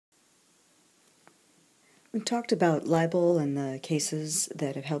We talked about libel and the cases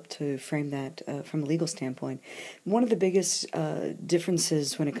that have helped to frame that from a legal standpoint. One of the biggest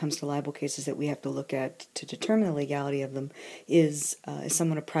differences when it comes to libel cases that we have to look at to determine the legality of them is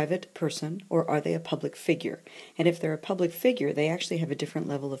someone a private person or are they a public figure? And if they're a public figure, they actually have a different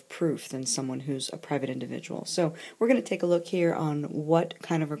level of proof than someone who's a private individual. So we're going to take a look here on what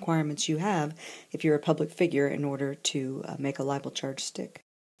kind of requirements you have if you're a public figure in order to make a libel charge stick.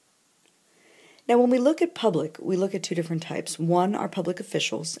 Now, when we look at public, we look at two different types. One are public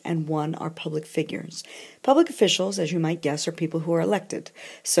officials, and one are public figures. Public officials, as you might guess, are people who are elected.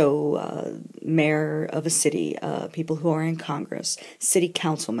 So, mayor of a city, people who are in Congress, city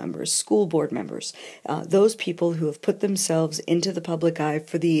council members, school board members, those people who have put themselves into the public eye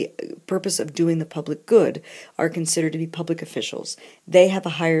for the purpose of doing the public good are considered to be public officials. They have a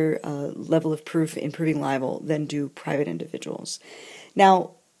higher level of proof in proving libel than do private individuals.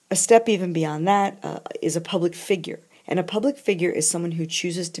 Now, a step even beyond that is a public figure. And a public figure is someone who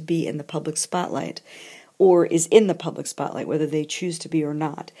chooses to be in the public spotlight or is in the public spotlight, whether they choose to be or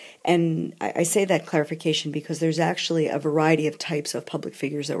not. And I say that clarification because there's actually a variety of types of public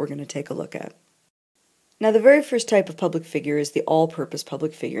figures that we're going to take a look at. Now, the very first type of public figure is the all-purpose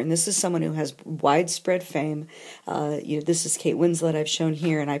public figure, and this is someone who has widespread fame. This is Kate Winslet I've shown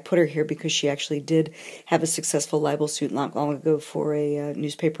here, and I put her here because she actually did have a successful libel suit not long ago for a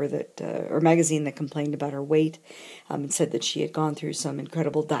newspaper or magazine that complained about her weight and said that she had gone through some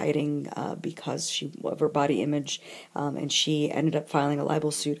incredible dieting because of her body image, and she ended up filing a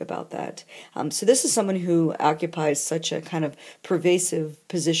libel suit about that. So this is someone who occupies such a kind of pervasive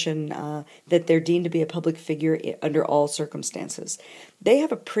position that they're deemed to be a public figure under all circumstances. They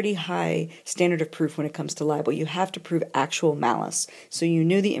have a pretty high standard of proof when it comes to libel. You have to prove actual malice. So you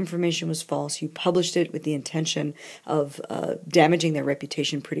knew the information was false. You published it with the intention of damaging their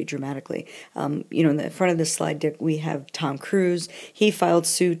reputation pretty dramatically. In the front of this slide deck, we have Tom Cruise. He filed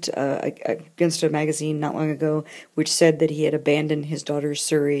suit against a magazine not long ago, which said that he had abandoned his daughter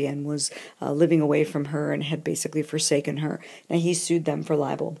Suri and was living away from her and had basically forsaken her. Now he sued them for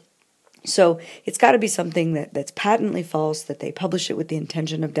libel. So it's got to be something that's patently false, that they publish it with the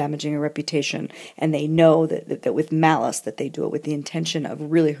intention of damaging a reputation, and they know that with malice that they do it with the intention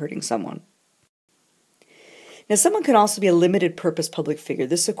of really hurting someone. Now, someone can also be a limited-purpose public figure.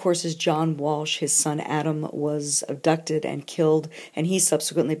 This, of course, is John Walsh. His son Adam was abducted and killed, and he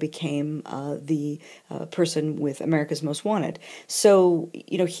subsequently became the person with America's Most Wanted. So,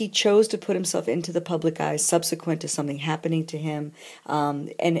 he chose to put himself into the public eye subsequent to something happening to him,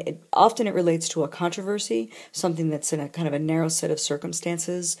 and often it relates to a controversy, something that's in a kind of a narrow set of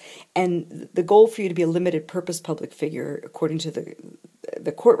circumstances. And the goal for you to be a limited-purpose public figure, according to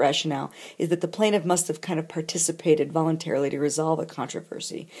the court rationale, is that the plaintiff must have kind of participated voluntarily to resolve a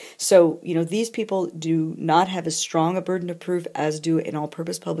controversy. So, these people do not have as strong a burden of proof as do an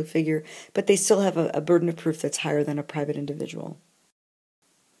all-purpose public figure, but they still have a burden of proof that's higher than a private individual.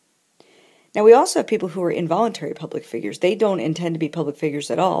 Now, we also have people who are involuntary public figures. They don't intend to be public figures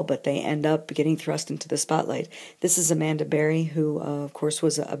at all, but they end up getting thrust into the spotlight. This is Amanda Berry, who, of course,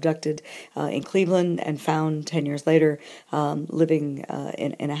 was abducted in Cleveland and found 10 years later living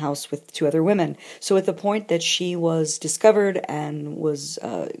in a house with two other women. So at the point that she was discovered and was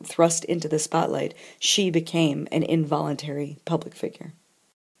thrust into the spotlight, she became an involuntary public figure.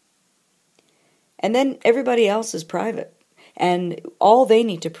 And then everybody else is private. And all they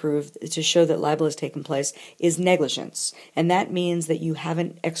need to prove to show that libel has taken place is negligence. And that means that you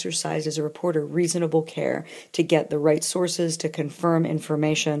haven't exercised as a reporter reasonable care to get the right sources to confirm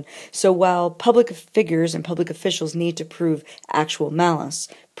information. So while public figures and public officials need to prove actual malice,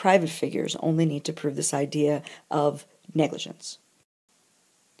 private figures only need to prove this idea of negligence.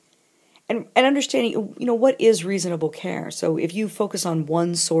 And understanding, what is reasonable care? So if you focus on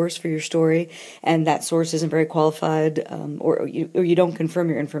one source for your story and that source isn't very qualified or you don't confirm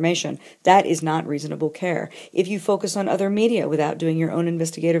your information, that is not reasonable care. If you focus on other media without doing your own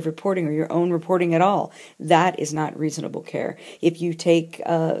investigative reporting or your own reporting at all, that is not reasonable care. If you take,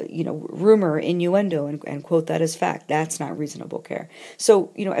 rumor, innuendo and quote that as fact, that's not reasonable care.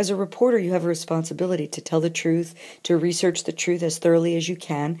 So, as a reporter, you have a responsibility to tell the truth, to research the truth as thoroughly as you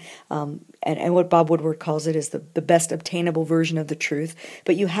can, and what Bob Woodward calls it is the best obtainable version of the truth,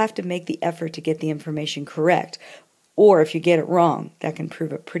 but you have to make the effort to get the information correct, or if you get it wrong, that can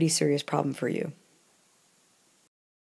prove a pretty serious problem for you.